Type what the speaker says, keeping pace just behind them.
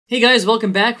Hey guys,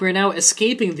 welcome back. We're now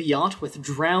escaping the yacht with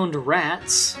drowned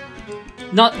rats.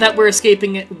 Not that we're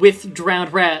escaping it with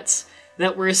drowned rats,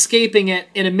 that we're escaping it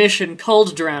in a mission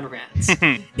called Drowned Rats.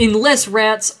 Unless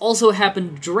rats also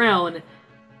happen to drown,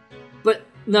 but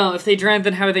no, if they drown,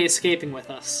 then how are they escaping with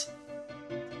us?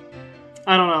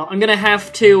 I don't know. I'm gonna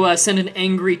have to send an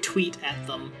angry tweet at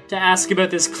them to ask about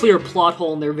this clear plot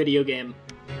hole in their video game.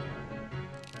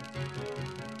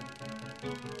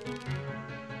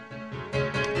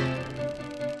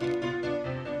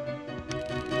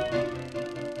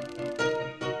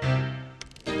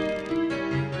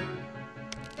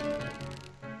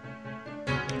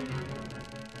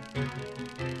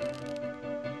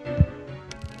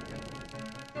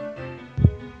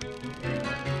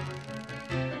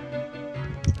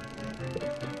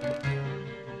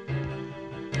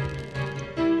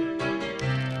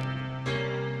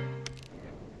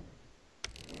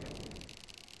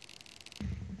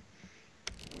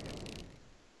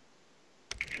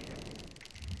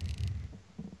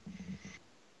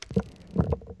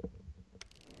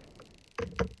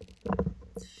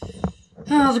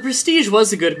 Oh, The Prestige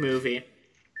was a good movie.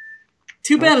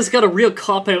 Too bad it's got a real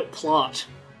cop-out plot.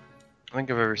 I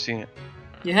think I've ever seen it.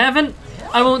 You haven't?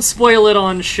 I won't spoil it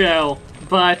on show,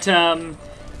 but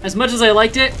as much as I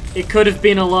liked it, it could have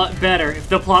been a lot better if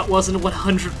the plot wasn't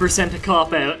 100% a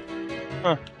cop-out.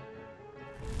 Huh.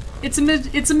 It's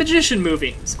a magician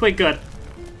movie. It's quite good.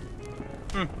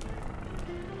 Hmm.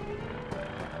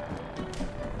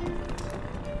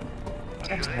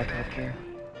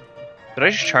 Did I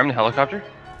just charm the helicopter?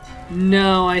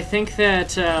 No, I think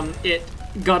that it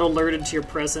got alerted to your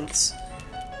presence.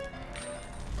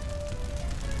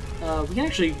 We can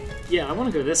actually... Yeah, I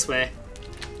want to go this way.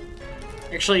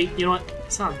 Actually, you know what?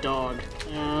 It's not a dog.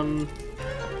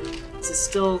 Is it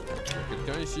still...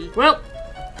 Well,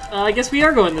 I guess we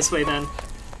are going this way then.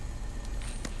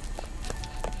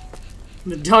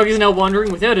 The dog is now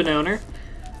wandering without an owner.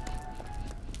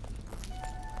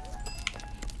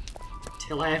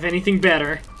 Till I have anything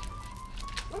better.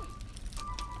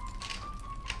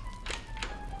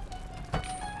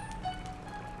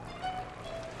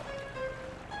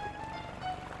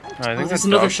 I think there's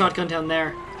another shotgun down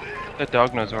there. That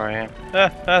dog knows where I am.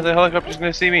 The helicopter's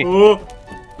gonna see me. Oh.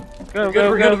 Go,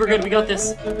 we're good, we got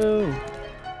this.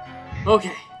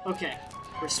 Okay,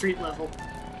 we're street level.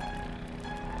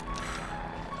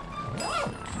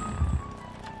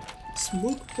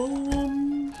 Smoke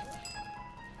bomb.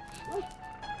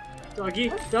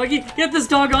 Doggy, get this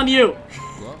dog on you!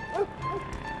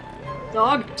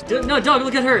 Dog? No, dog,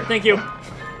 look at her, thank you.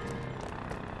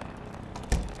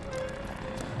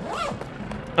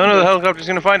 Oh no, the helicopter's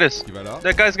gonna find us.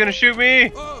 That guy's gonna shoot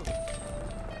me!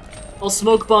 I'll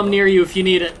smoke bomb near you if you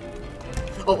need it.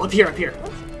 Oh, up here.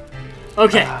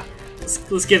 Okay,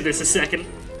 let's give this a second.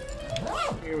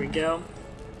 Here we go.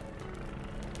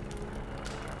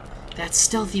 That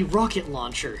stealthy rocket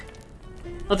launcher.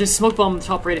 Oh, there's a smoke bomb on the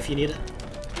top right if you need it.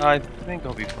 I think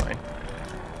I'll be fine.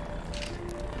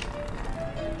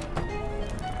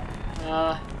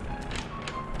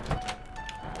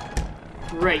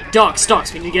 Right, docks,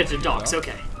 we need to get to docks,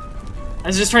 okay. I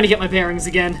was just trying to get my bearings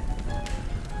again.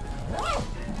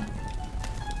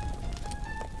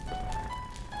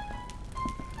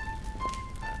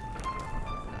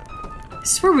 I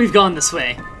swear we've gone this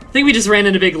way. I think we just ran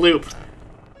in a big loop.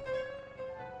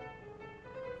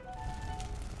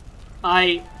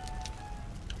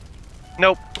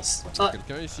 Nope.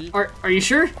 Are you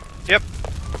sure? Yep.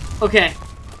 Okay.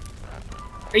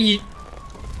 Are you...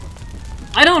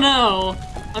 I don't know.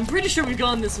 I'm pretty sure we've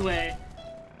gone this way.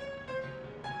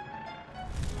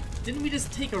 Didn't we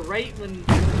just take a right when...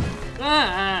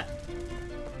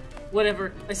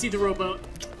 Whatever. I see the rowboat.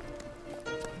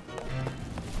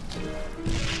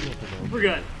 We're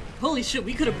good. Holy shit,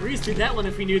 we could have breezed through that one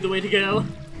if we knew the way to go.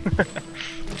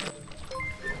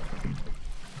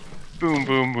 Boom,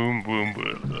 boom, boom, boom,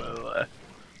 boom.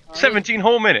 17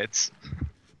 whole minutes.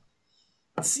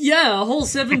 Yeah, a whole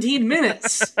 17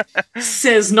 minutes.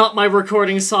 Says not my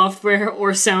recording software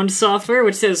or sound software,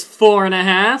 which says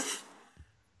 4.5.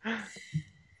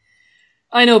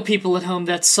 I know people at home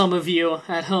that some of you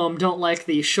at home don't like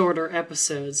the shorter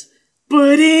episodes.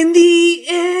 But in the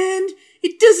end,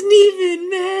 it doesn't even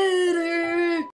matter.